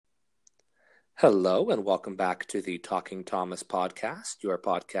Hello, and welcome back to the Talking Thomas podcast, your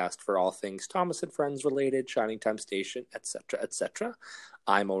podcast for all things Thomas and Friends related, Shining Time Station, etc., etc.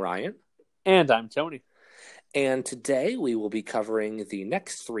 I'm Orion. And I'm Tony. And today we will be covering the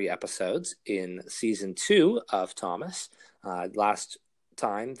next three episodes in season 2 of Thomas. Last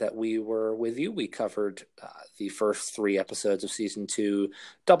time that we were with you, we covered the first three episodes of season 2,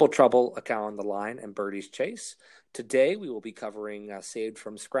 Double Trouble, A Cow on the Line, and Birdie's Chase. Today we will be covering Saved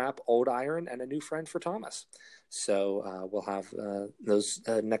from Scrap, Old Iron, and A New Friend for Thomas. So we'll have those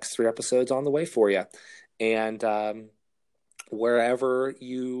next three episodes on the way for you. And wherever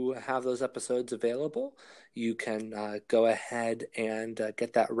you have those episodes available, you can go ahead and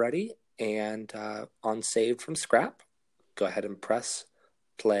get that ready. And on Saved from Scrap, go ahead and press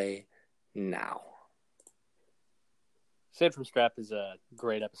play now. Saved from Scrap is a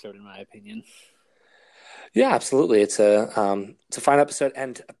great episode, in my opinion. Yeah, absolutely. It's a fine episode,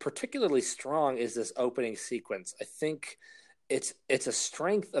 and particularly strong is this opening sequence. I think it's a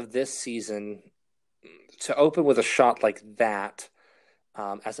strength of this season to open with a shot like that,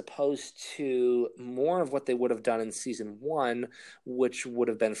 as opposed to more of what they would have done in season 1, which would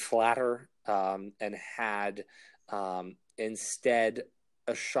have been flatter and had instead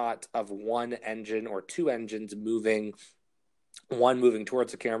a shot of one engine or two engines moving. One moving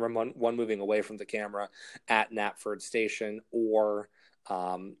towards the camera, one moving away from the camera at Knapford Station, or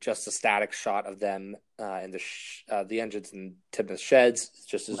just a static shot of them in the engines in Tibness sheds,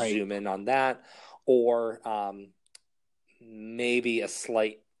 just to zoom in on that, or maybe a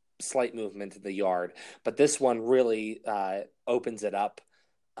slight movement in the yard. But this one really opens it up,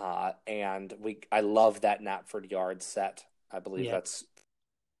 and I love that Knapford yard set. I believe that's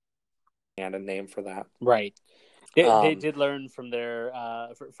and a name for that. Right. They did learn from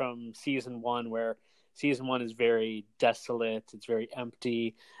from season 1, where season 1 is very desolate, it's very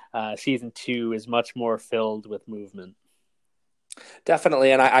empty. Season 2 is much more filled with movement.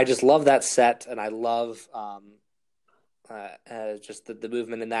 Definitely, and I just love that set, and I love just the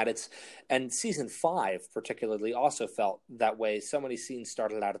movement in that. And season 5 particularly also felt that way. So many scenes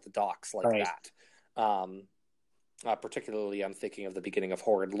started out at the docks like that. Particularly, I'm thinking of the beginning of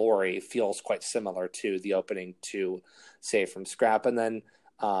Horrid Laurie. Feels quite similar to the opening to Saved from Scrap, and then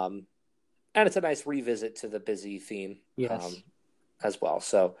and it's a nice revisit to the busy theme, as well.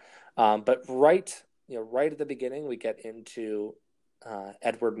 So, but right at the beginning, we get into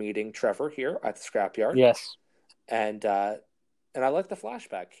Edward meeting Trevor here at the scrapyard. Yes, and I like the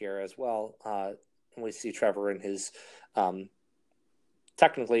flashback here as well. We see Trevor in his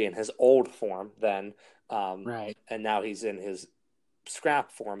technically in his old form then. And now he's in his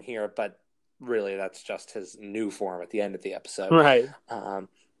scrap form here, but really that's just his new form at the end of the episode. Right.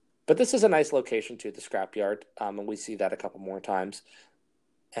 But this is a nice location too, the scrapyard, and we see that a couple more times.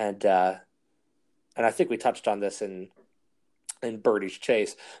 And I think we touched on this in Birdie's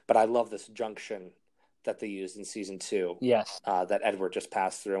Chase, but I love this junction that they used in season 2. Yes. That Edward just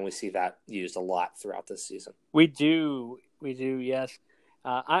passed through, and we see that used a lot throughout this season. We do, yes.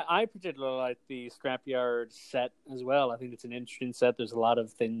 I particularly like the scrapyard set as well. I think it's an interesting set. There's a lot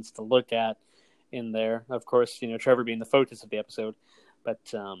of things to look at in there. Of course, Trevor being the focus of the episode, but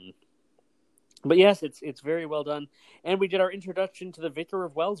yes, it's very well done. And we did our introduction to the Vicar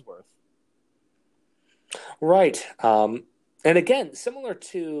of Wellsworth. Right. And again, similar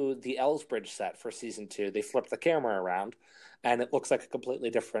to the Elsbridge set for season 2, they flipped the camera around, and it looks like a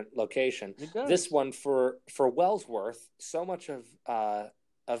completely different location. This one for Wellsworth, so much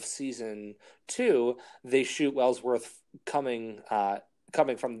of season 2, they shoot Wellsworth coming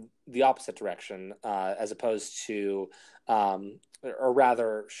from the opposite direction, as opposed to, or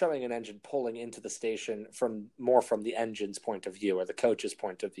rather, showing an engine pulling into the station from the engine's point of view or the coach's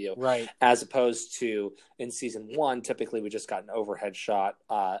point of view, right? As opposed to in season 1, typically we just got an overhead shot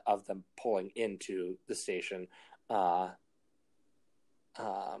of them pulling into the station. From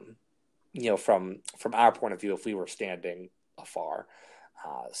our point of view, if we were standing afar.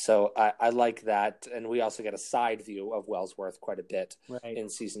 So I like that. And we also get a side view of Wellsworth quite a bit in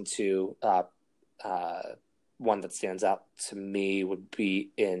season 2. One that stands out to me would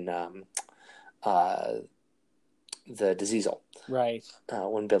be in the Diesel. Right.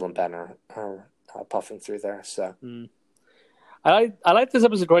 When Bill and Ben are puffing through there. So I like this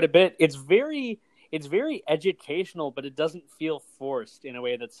episode quite a bit. It's very educational, but it doesn't feel forced in a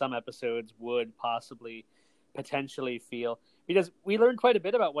way that some episodes would potentially feel, because we learned quite a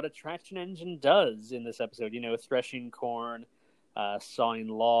bit about what a traction engine does in this episode. Threshing corn, sawing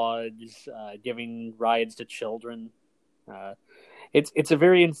logs, giving rides to children. It's a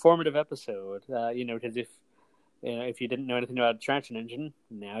very informative episode. Because if you didn't know anything about a traction engine,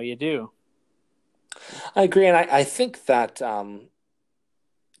 now you do. I agree, and I think that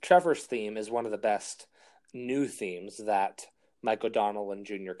Trevor's theme is one of the best new themes that Mike O'Donnell and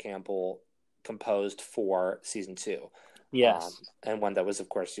Junior Campbell composed for season two, Yes. and one that was, of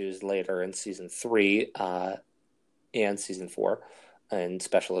course, used later in season three and season four in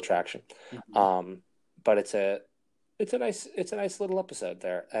Special Attraction. Mhm. But it's a nice little episode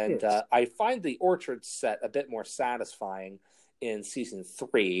there, and Yes. I find the orchard set a bit more satisfying in season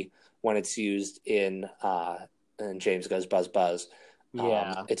three when it's used in James Goes Buzz Buzz.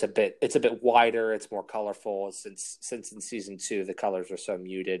 Yeah. It's a bit wider. It's more colorful since in season two the colors are so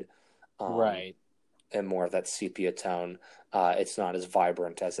muted, um, Right. and more of that sepia tone. It's not as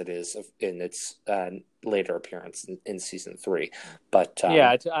vibrant as it is in its later appearance in season three. But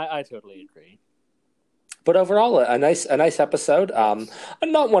Yeah, um, I totally agree. but overall, a nice episode. Yes.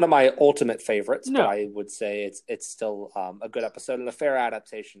 Not one of my ultimate favorites, but No. I would say it's still a good episode and a fair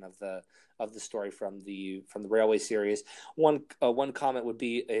adaptation of the story from the Railway series. One comment would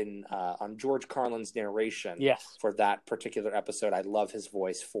be in on George Carlin's narration Yes. for that particular episode. I love his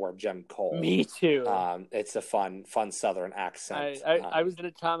voice for Jem Cole. Me too. It's a fun Southern accent. I was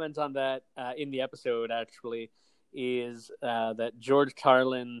going to comment on that in the episode, actually, is that George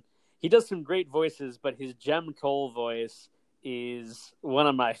Carlin, he does some great voices, but his Jem Cole voice is one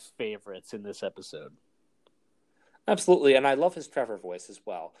of my favorites in this episode. Absolutely, and I love his Trevor voice as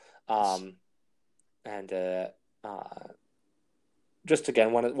well. And just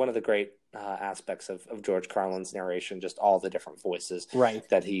again, one of the great aspects of George Carlin's narration, just all the different voices Right.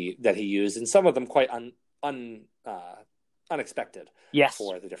 that he used, and some of them quite unexpected Yes.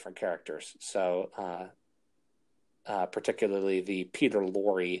 for the different characters. So, particularly the Peter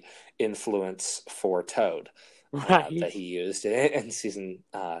Lorre influence for Toad Right. that he used in season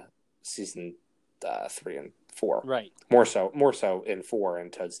three and four. Right. More so in four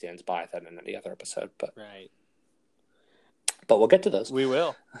and Toad Stands By than in any other episode. Right. But we'll get to those. We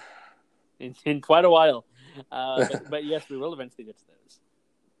will. In quite a while. But yes, we will eventually get to those.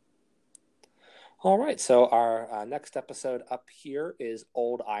 All right, so our next episode up here is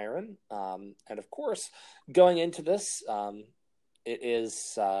Old Iron, and of course, going into this,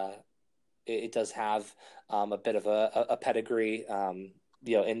 it does have a bit of a pedigree,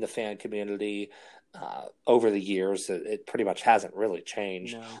 in the fan community. Over the years, it pretty much hasn't really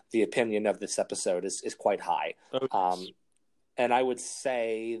changed. No. The opinion of this episode is quite high, and I would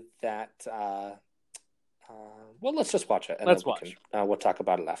say that. Well, let's just watch it, and let's then watch. We'll talk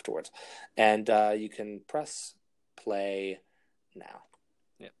about it afterwards. And you can press play now.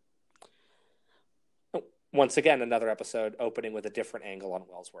 Yep. Oh, once again, another episode opening with a different angle on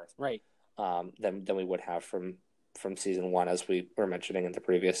Wellsworth, right? Than we would have from season one, as we were mentioning in the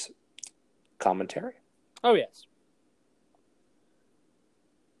previous commentary. Oh yes.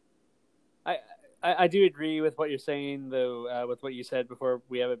 I do agree with what you're saying, though, with what you said before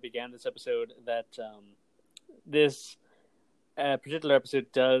we ever began this episode, that this particular episode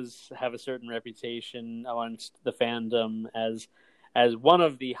does have a certain reputation amongst the fandom as one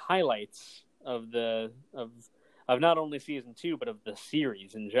of the highlights of not only season two, but of the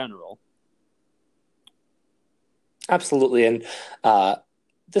series in general. Absolutely, and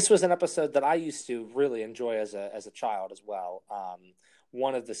this was an episode that I used to really enjoy as a child as well.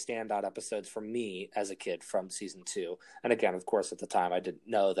 One of the standout episodes for me as a kid from season two, and again, of course, at the time I didn't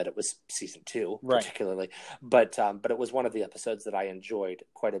know that it was season two particularly, but it was one of the episodes that I enjoyed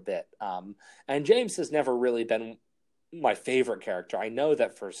quite a bit. And James has never really been my favorite character. I know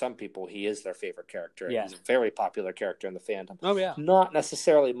that for some people he is their favorite character. Yeah. He's a very popular character in the fandom. Oh yeah, not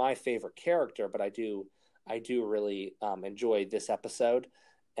necessarily my favorite character, but I do really enjoy this episode,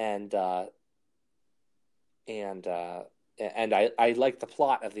 and I like the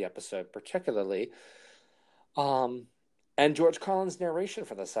plot of the episode particularly. And George Carlin's narration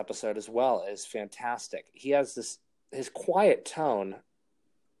for this episode as well is fantastic. He has his quiet tone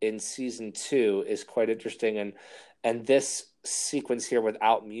in season two is quite interesting, and this sequence here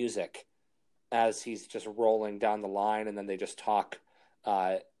without music, as he's just rolling down the line, and then they just talk.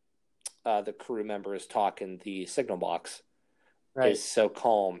 The crew members talk in the signal box. right. Is so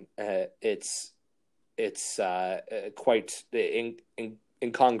calm. It's quite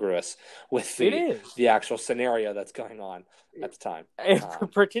incongruous with the actual scenario that's going on at the time.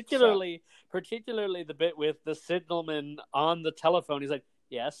 Particularly the bit with the signalman on the telephone. He's like,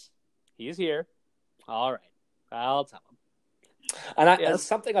 "Yes, he's here. All right, I'll tell him." And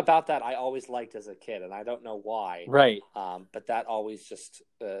something about that I always liked as a kid, and I don't know why. Right. But that always just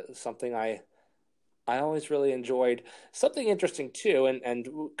something I I always really enjoyed something interesting too, and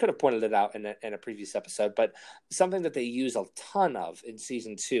we could have pointed it out in a previous episode, but something that they use a ton of in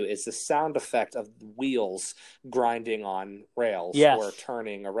season 2 is the sound effect of wheels grinding on rails or Yes,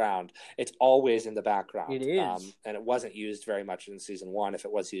 turning around. It's always in the it background, is. and it wasn't used very much in season 1, if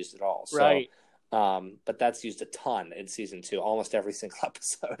it was used at all. So, Right. but that's used a ton in season 2. Almost every single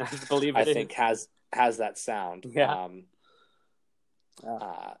episode, I believe I it is. think, has that sound. Yeah.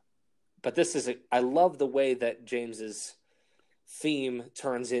 Yeah. But this is I love the way that James's theme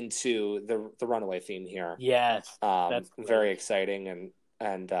turns into the runaway theme here. Yes, that's Very great. exciting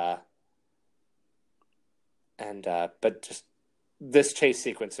and but just this chase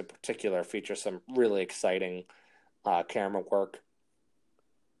sequence in particular features some really exciting camera work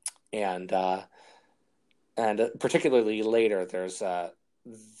and particularly later there's a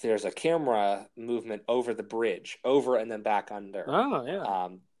camera movement over the bridge, over and then back under. Oh yeah.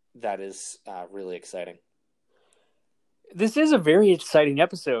 That is really exciting. This is a very exciting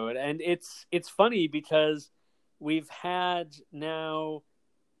episode, and it's funny because we've had now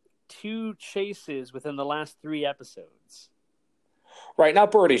 2 chases within the last 3 episodes. Right now,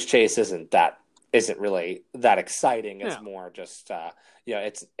 Birdie's chase isn't really that exciting. It's more just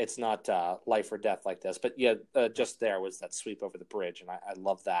it's not life or death like this. But just there was that sweep over the bridge, and I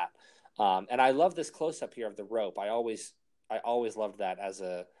love that. And I love this close up here of the rope. I always loved that as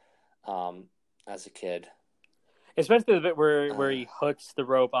a kid. Especially the bit where he hooks the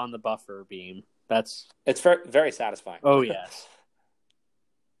rope on the buffer beam. It's very, very satisfying. Oh yes,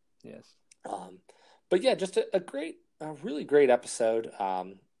 yes. But yeah, just a really great episode.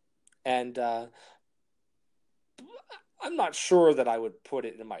 And I'm not sure that I would put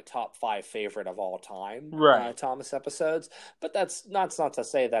it in my top 5 favorite of all time, Right. Thomas episodes. But that's not to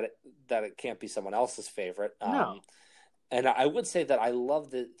say that it can't be someone else's favorite. No. And I would say that I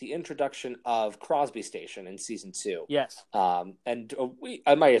love the introduction of Crosby Station in season 2. Yes. And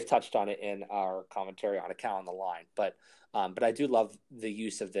I might have touched on it in our commentary on A Cow on the Line, but I do love the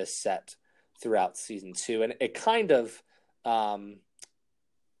use of this set throughout season 2, and it kind of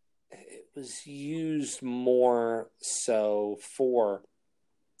it was used more so for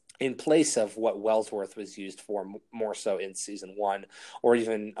in place of what Wellsworth was used for more so in season 1, or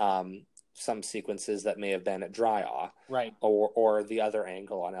even some sequences that may have been at Dryaw, right, or the other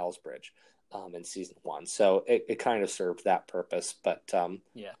angle on Elsbridge in season 1. So it kind of served that purpose, but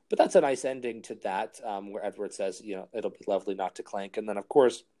but that's a nice ending to that, where Edward says, it'll be lovely not to clank, and then of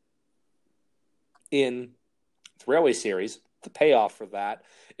course in the Railway series, the payoff for that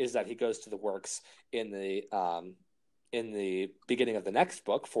is that he goes to the works in the beginning of the next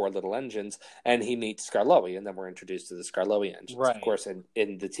book, Four Little Engines, and he meets Skarloey, and then we're introduced to the Skarloey engines. Right. Of course, in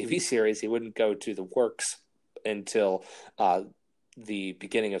the TV series, he wouldn't go to the works until the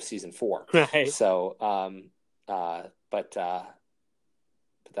beginning of season 4. Right. So, but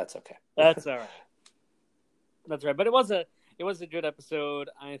that's okay. That's all right. That's right. But it was a good episode.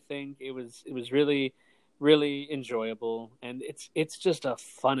 I think it was really, really enjoyable, and it's just a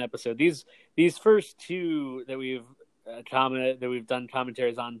fun episode. These first 2 that we've done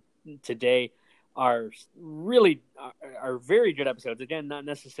commentaries on today are very good episodes. Again, not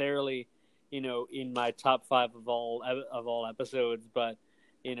necessarily in my top 5 of all episodes, but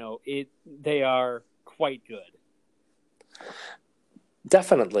they are quite good.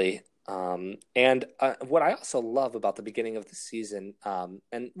 Definitely. And what I also love about the beginning of the season,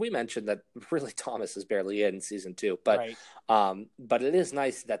 and we mentioned that really Thomas is barely in season 2, but right. But it is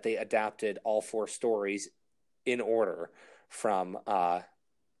nice that they adapted all 4 stories in order from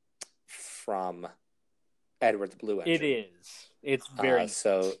Edward the Blue Engine. It is. It's very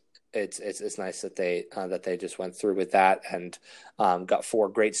so. It's nice that they just went through with that and got 4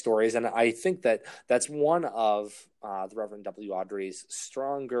 great stories, and I think that's one of the Reverend W. Awdry's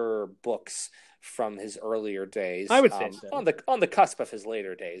stronger books from his earlier days. I would say so. On the cusp of his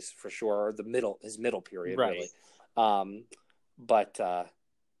later days, for sure, or his middle period, right. Really.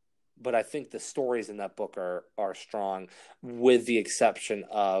 But I think the stories in that book are strong, with the exception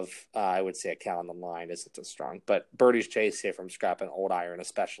of I would say A Cow on the Line isn't as strong, but Birdie's Chase, here from Scrap and Old Iron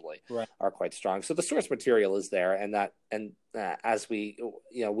especially, right, are quite strong. So the source material is there, and as we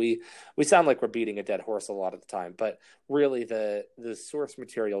sound like we're beating a dead horse a lot of the time, but really the source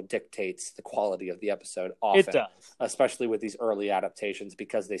material dictates the quality of the episode often. It does, especially with these early adaptations,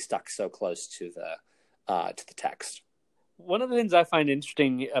 because they stuck so close to the text. One of the things I find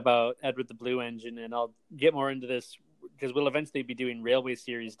interesting about Edward the Blue Engine, and I'll get more into this because we'll eventually be doing Railway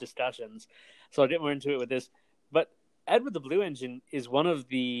series discussions, so I'll get more into it with this. But Edward the Blue Engine is one of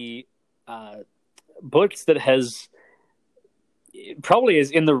the books that probably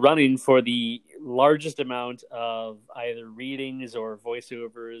is in the running for the largest amount of either readings or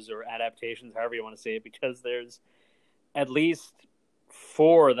voiceovers or adaptations, however you want to say it, because there's at least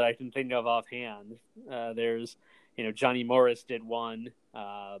 4 that I can think of offhand. There's, Johnny Morris did one.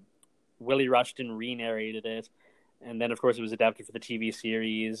 Willie Rushton re-narrated it. And then, of course, it was adapted for the TV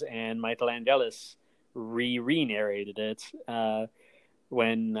series, and Michael Angelis re-narrated it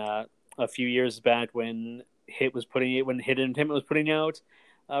when a few years back when Hit Entertainment was putting out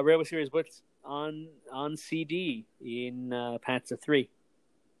Railway Series books on CD in packs of 3.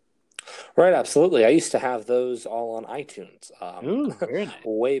 Right, absolutely. I used to have those all on iTunes. Ooh, very nice.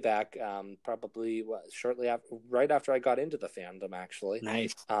 Way back, probably shortly after, right after I got into the fandom, actually.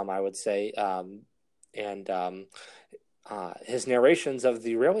 Nice. I would say, and his narrations of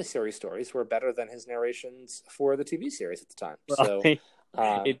the Railway Series stories were better than his narrations for the TV series at the time. So.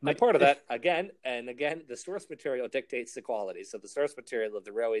 And part of that, again, the source material dictates the quality. So the source material of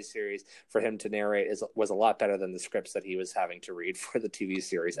the Railway series for him to narrate was a lot better than the scripts that he was having to read for the TV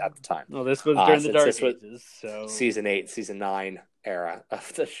series at the time. Well, this was during the Dark Ages, so season 8, season 9 era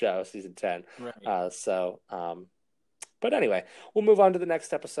of the show, season 10. Right. But anyway, we'll move on to the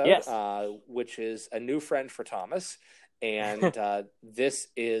next episode, yes. Which is A New Friend for Thomas, and this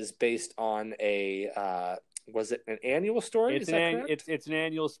is based on a. Was it an annual story? It's an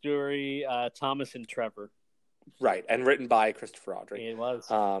annual story, Thomas and Trevor. Right, and written by Christopher Audrey. It was.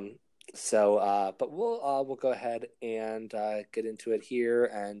 But we'll go ahead and get into it here,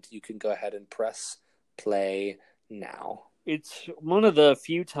 and you can go ahead and press play now. It's one of the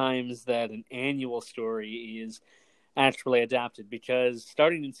few times that an annual story is actually adapted, because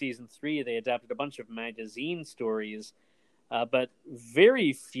starting in season 3, they adapted a bunch of magazine stories. But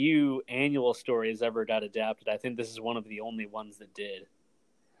very few annual stories ever got adapted. I think this is one of the only ones that did.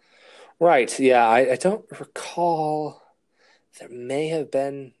 Right. Yeah, I don't recall. There may have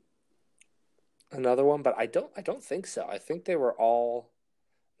been another one, but I don't think so. I think they were all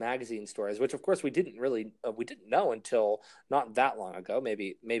magazine stories, which of course we didn't know until not that long ago.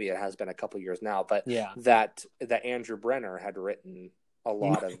 Maybe it has been a couple years now, but yeah, that Andrew Brenner had written a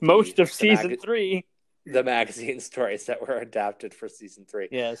lot of most of season 3. The magazine stories that were adapted for season 3.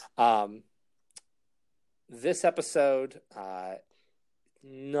 Yes. This episode,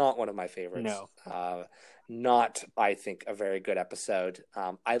 not one of my favorites. No. Not, I think, a very good episode.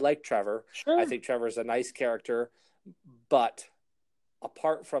 I like Trevor. Sure. I think Trevor's a nice character, but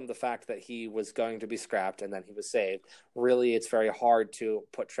apart from the fact that he was going to be scrapped and then he was saved, really it's very hard to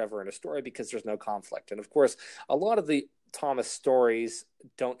put Trevor in a story because there's no conflict. And of course, a lot of the Thomas stories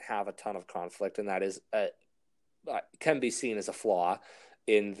don't have a ton of conflict, and that is can be seen as a flaw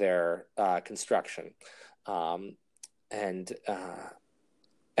in their construction. And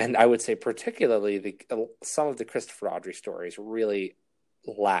I would say particularly some of the Christopher Audrey stories really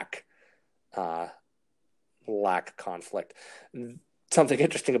lack conflict. Something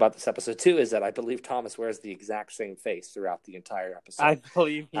interesting about this episode too is that I believe Thomas wears the exact same face throughout the entire episode. I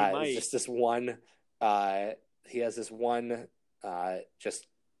believe he might. It's just this one. He has this one just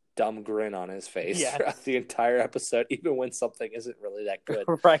dumb grin on his face throughout the entire episode, even when something isn't really that good.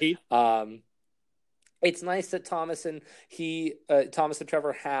 Right. It's nice that Thomas and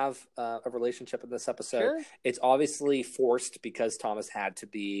Trevor have a relationship in this episode. Sure. It's obviously forced because Thomas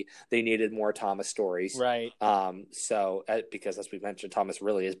they needed more Thomas stories. Right. So because as we mentioned, Thomas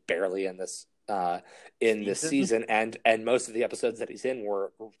really is barely in this this season, and most of the episodes that he's in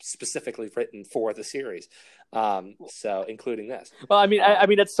were specifically written for the series. So including this. Well, I mean,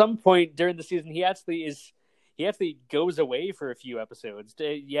 at some point during the season, he actually goes away for a few episodes.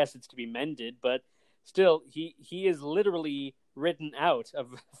 Yes, it's to be mended, but still, he is literally written out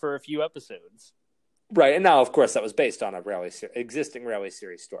for a few episodes. Right, and now, of course, that was based on a existing Railway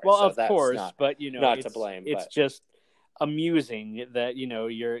series story. Well, so of course, but not to blame. It's just amusing that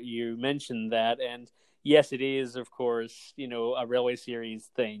you mentioned that, and yes, it is, of course, a Railway series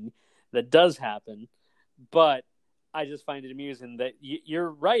thing that does happen. But I just find it amusing that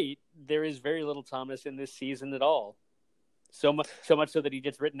you're right. There is very little Thomas in this season at all. So much so that he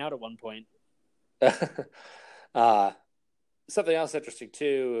gets written out at one point. Something else interesting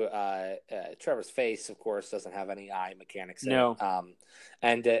too. Trevor's face, of course, doesn't have any eye mechanics. No.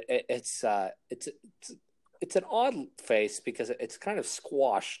 And it's an odd face because it's kind of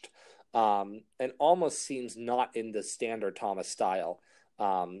squashed, and almost seems not in the standard Thomas style.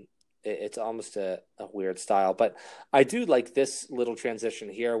 It's almost a weird style, but I do like this little transition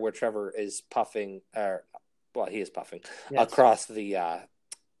here where Trevor is puffing, he is puffing across the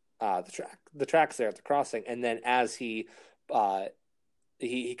tracks there at the crossing, and then as he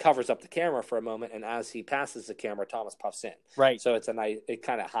he covers up the camera for a moment, and as he passes the camera, Thomas puffs in. Right. So it's a nice. It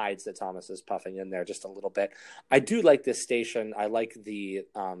kind of hides that Thomas is puffing in there just a little bit. I do like this station. I like the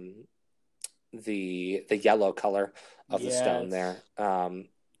yellow color of the stone there.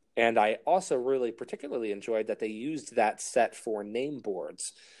 And I also really particularly enjoyed that they used that set for name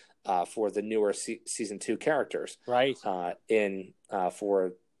boards for the newer season 2 characters, right? For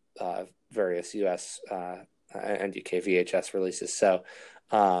various US and UK VHS releases. So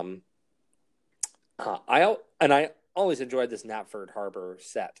I always enjoyed this Knapford Harbor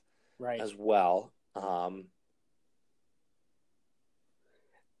set, right, as well.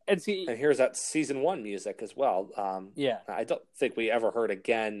 And here's that season 1 music as well. I don't think we ever heard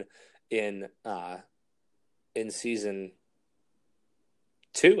again in season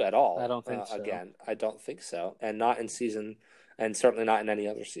 2 at all. I don't think so. Again, I don't think so, and not in season, and certainly not in any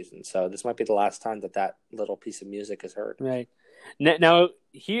other season. So this might be the last time that little piece of music is heard. Right. Now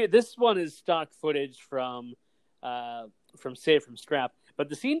here, this one is stock footage from Saved from Scrap, but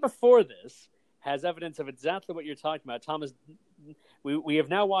the scene before this has evidence of exactly what you're talking about. Thomas, we have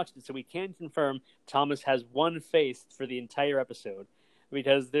now watched it, so we can confirm Thomas has one face for the entire episode,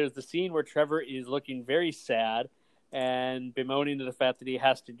 because there's the scene where Trevor is looking very sad and bemoaning to the fact that he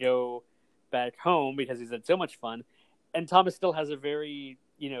has to go back home because he's had so much fun, and Thomas still has a very,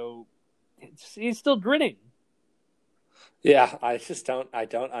 he's still grinning. Yeah, I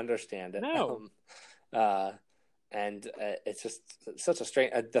don't understand it. No. And it's just such a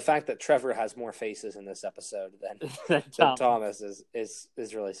strange. The fact that Trevor has more faces in this episode than Thomas is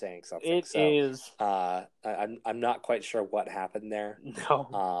really saying something. It is. I'm not quite sure what happened there.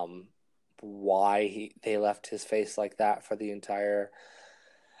 No. Why they left his face like that for the entire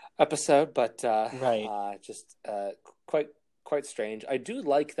episode, but right. Just quite strange. I do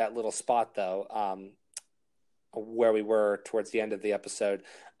like that little spot though. Where we were towards the end of the episode,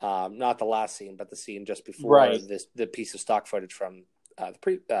 not the last scene, but the scene just before the piece of stock footage from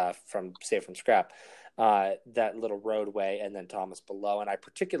from Saved from Scrap, that little roadway, and then Thomas below. And I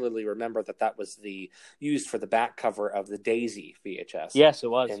particularly remember that was used for the back cover of the Daisy VHS. Yes,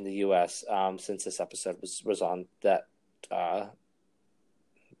 it was in the U.S. Since this episode was on that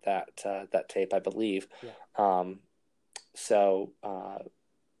tape, I believe. Yeah.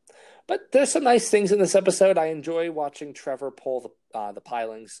 But there's some nice things in this episode. I enjoy watching Trevor pull the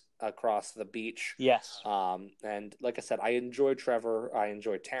pilings across the beach. Yes. And like I said, I enjoy Trevor. I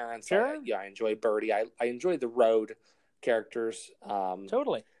enjoy Terrence. Sure. I enjoy Birdie. I enjoy the road characters.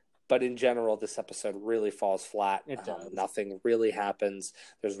 Totally. But in general, this episode really falls flat. It does. Nothing really happens.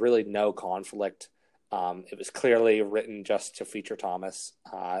 There's really no conflict. It was clearly written just to feature Thomas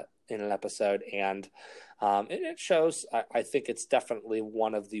in an episode, and it shows. I think it's definitely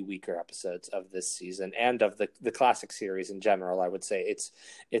one of the weaker episodes of this season and of the classic series in general. I would say it's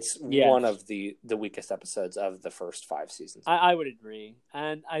one of the weakest episodes of the first 5 seasons. I would agree,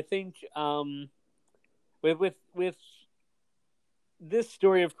 and I think with this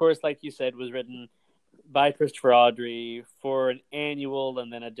story, of course, like you said, was written by Christopher Awdry for an annual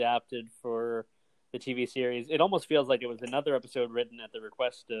and then adapted for the TV series. It almost feels like it was another episode written at the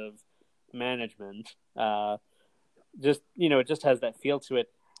request of management. It just has that feel to it.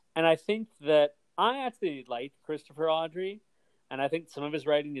 And I think that I actually like Christopher Awdry, and I think some of his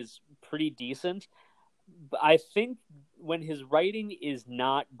writing is pretty decent. But I think when his writing is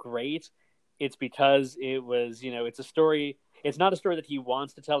not great, it's because it was, it's a story. It's not a story that he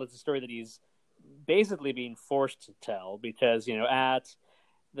wants to tell. It's a story that he's basically being forced to tell because, at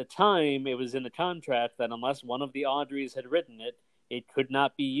the time, it was in the contract that unless one of the Awdrys had written it, it could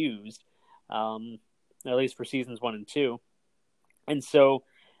not be used, at least for seasons 1 and 2. And so,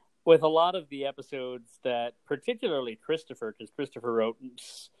 with a lot of the episodes that, particularly Christopher, because Christopher wrote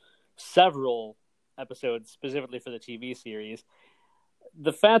several episodes specifically for the TV series,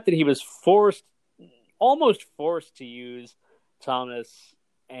 the fact that he was almost forced to use Thomas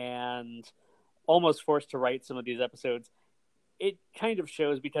and almost forced to write some of these episodes, it kind of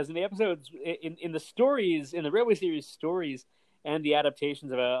shows because in the episodes, in the stories, in the Railway series stories and the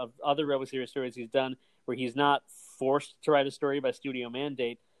adaptations of other Railway series stories he's done, where he's not forced to write a story by studio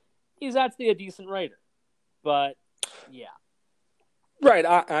mandate, he's actually a decent writer. But, yeah. Right,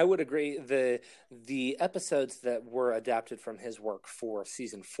 I would agree. The episodes that were adapted from his work for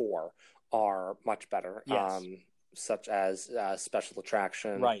season 4 are much better. Yes. Such as Special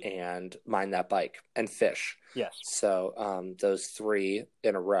Attraction, right, and Mind That Bike, and Fish. Yes. So those 3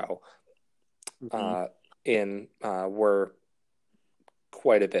 in a row were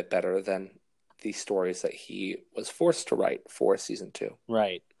quite a bit better than the stories that he was forced to write for season 2.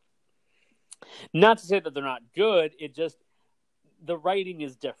 Right. Not to say that they're not good. It just the writing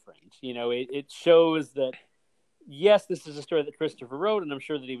is different. It shows that, yes, this is a story that Christopher wrote, and I'm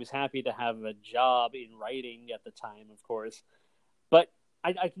sure that he was happy to have a job in writing at the time, of course. But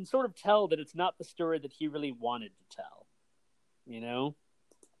I can sort of tell that it's not the story that he really wanted to tell,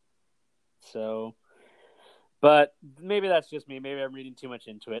 So, but maybe that's just me. Maybe I'm reading too much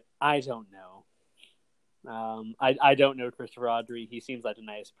into it. I don't know. I don't know Christopher Audrey. He seems like a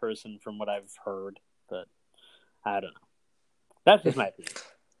nice person from what I've heard, but I don't know. That's just my opinion.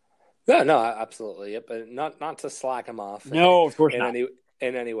 No, absolutely. But not to slack him off. No, of course not.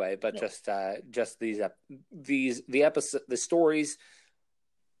 In any way, but no. just the stories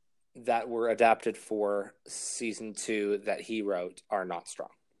that were adapted for season 2 that he wrote are not strong.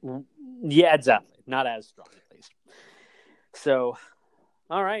 Yeah, exactly. Not as strong, at least. So,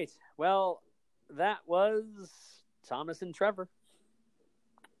 all right. Well, that was Thomas and Trevor.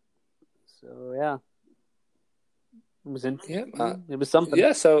 So, yeah. It was interesting. It was something.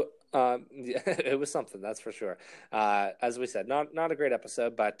 Yeah, so it was something, that's for sure. As we said, not a great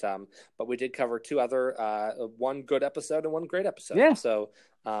episode, but we did cover 2 other, one good episode and one great episode. Yeah. So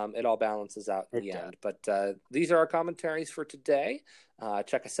it all balances out in the end. But these are our commentaries for today.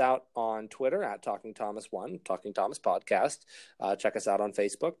 Check us out on Twitter at Talking Thomas 1, Talking Thomas Podcast. Check us out on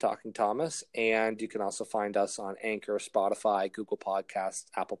Facebook, Talking Thomas. And you can also find us on Anchor, Spotify, Google Podcasts,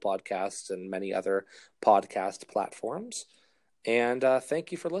 Apple Podcasts, and many other podcast platforms. And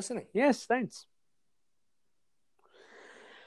thank you for listening. Yes, thanks.